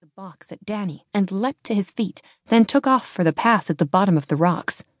box at Danny and leapt to his feet, then took off for the path at the bottom of the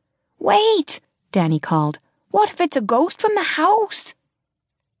rocks. "Wait!" Danny called. "What if it's a ghost from the house?"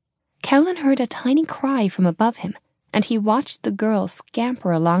 Kellan heard a tiny cry from above him, and he watched the girl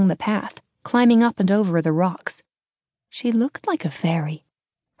scamper along the path, climbing up and over the rocks. She looked like a fairy,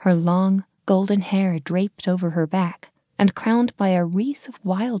 her long, golden hair draped over her back and crowned by a wreath of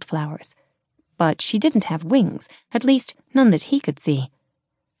wildflowers. But she didn't have wings, at least none that he could see.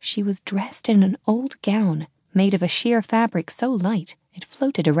 She was dressed in an old gown made of a sheer fabric so light it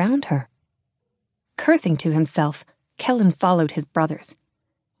floated around her. Cursing to himself, Kellan followed his brothers.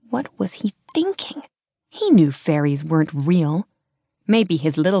 What was he thinking? He knew fairies weren't real. Maybe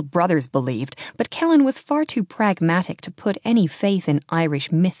his little brothers believed, but Kellan was far too pragmatic to put any faith in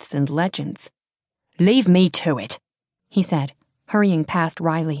Irish myths and legends. "Leave me to it," he said, hurrying past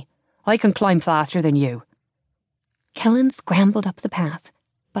Riley. "I can climb faster than you." Kellan scrambled up the path,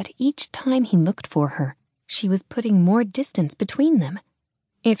 but each time he looked for her, she was putting more distance between them.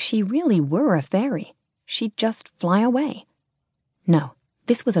 If she really were a fairy, she'd just fly away. No,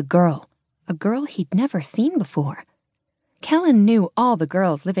 this was a girl he'd never seen before. Kellan knew all the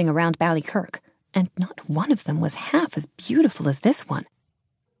girls living around Ballycurk, and not one of them was half as beautiful as this one.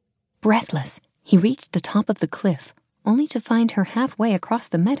 Breathless, he reached the top of the cliff, only to find her halfway across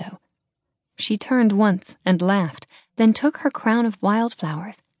the meadow. She turned once and laughed, then took her crown of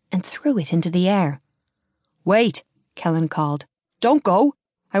wildflowers and threw it into the air. "Wait," Kellan called. "Don't go.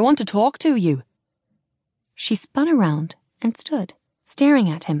 I want to talk to you." She spun around and stood, staring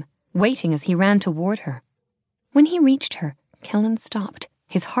at him, waiting as he ran toward her. When he reached her, Kellan stopped,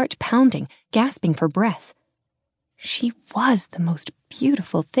 his heart pounding, gasping for breath. She was the most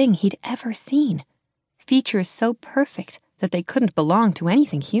beautiful thing he'd ever seen, features so perfect that they couldn't belong to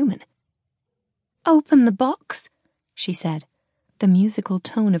anything human. "Open the box," she said, the musical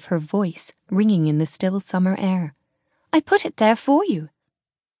tone of her voice ringing in the still summer air. "I put it there for you."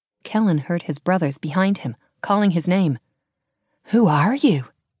 Kellan heard his brothers behind him, calling his name. "Who are you?"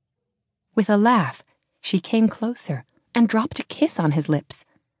 With a laugh, she came closer and dropped a kiss on his lips.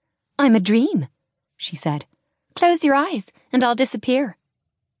 "I'm a dream," she said. "Close your eyes and I'll disappear."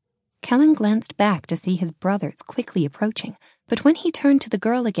 Kellan glanced back to see his brothers quickly approaching, but when he turned to the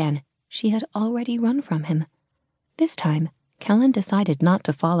girl again, she had already run from him. This time, Kellan decided not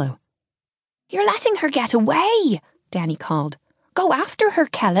to follow. "You're letting her get away," Danny called. "Go after her,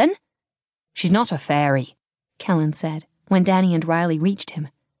 Kellan." "She's not a fairy," Kellan said when Danny and Riley reached him.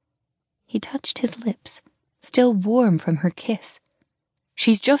 He touched his lips, still warm from her kiss.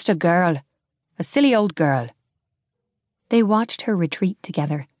 "She's just a girl. A silly old girl." They watched her retreat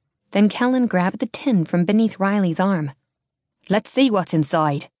together. Then Kellan grabbed the tin from beneath Riley's arm. "Let's see what's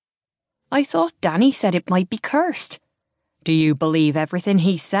inside." "I thought Danny said it might be cursed." "Do you believe everything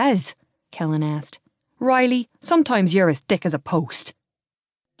he says?" Kellan asked. "Riley, sometimes you're as thick as a post."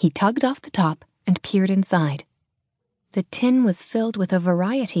 He tugged off the top and peered inside. The tin was filled with a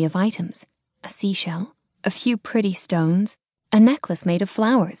variety of items: a seashell, a few pretty stones, a necklace made of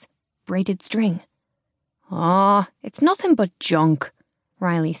flowers, braided string. "Aw, it's nothing but junk,"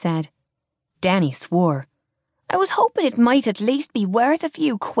 Riley said. Danny swore. "I was hoping it might at least be worth a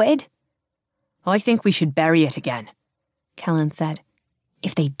few quid." "I think we should bury it again," Kellan said.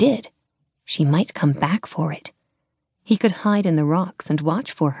 If they did, she might come back for it. He could hide in the rocks and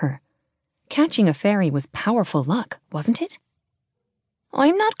watch for her. Catching a fairy was powerful luck, wasn't it?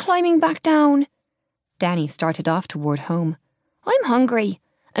 "I'm not climbing back down." Danny started off toward home. "I'm hungry,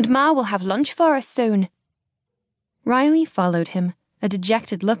 and Ma will have lunch for us soon." Riley followed him, a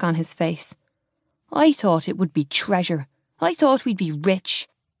dejected look on his face. "I thought it would be treasure. I thought we'd be rich."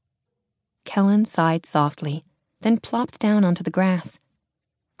 Kellan sighed softly, then plopped down onto the grass.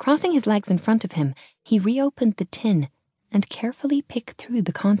 Crossing his legs in front of him, he reopened the tin and carefully picked through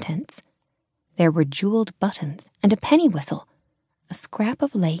the contents. There were jeweled buttons and a penny whistle, a scrap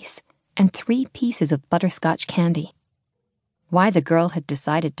of lace, and 3 pieces of butterscotch candy. Why the girl had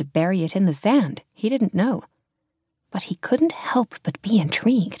decided to bury it in the sand, he didn't know. But he couldn't help but be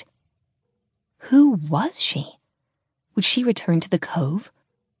intrigued. Who was she? Would she return to the cove?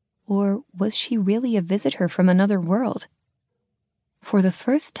 Or was she really a visitor from another world? For the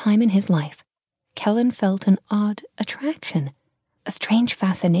first time in his life, Kellan felt an odd attraction, a strange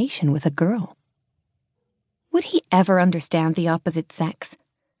fascination with a girl. Would he ever understand the opposite sex?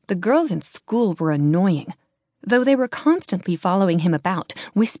 The girls in school were annoying. Though they were constantly following him about,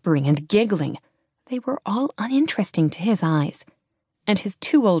 whispering and giggling, they were all uninteresting to his eyes. And his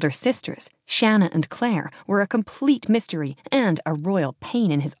 2 older sisters, Shanna and Claire, were a complete mystery and a royal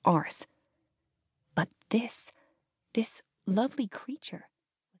pain in his arse. But this lovely creature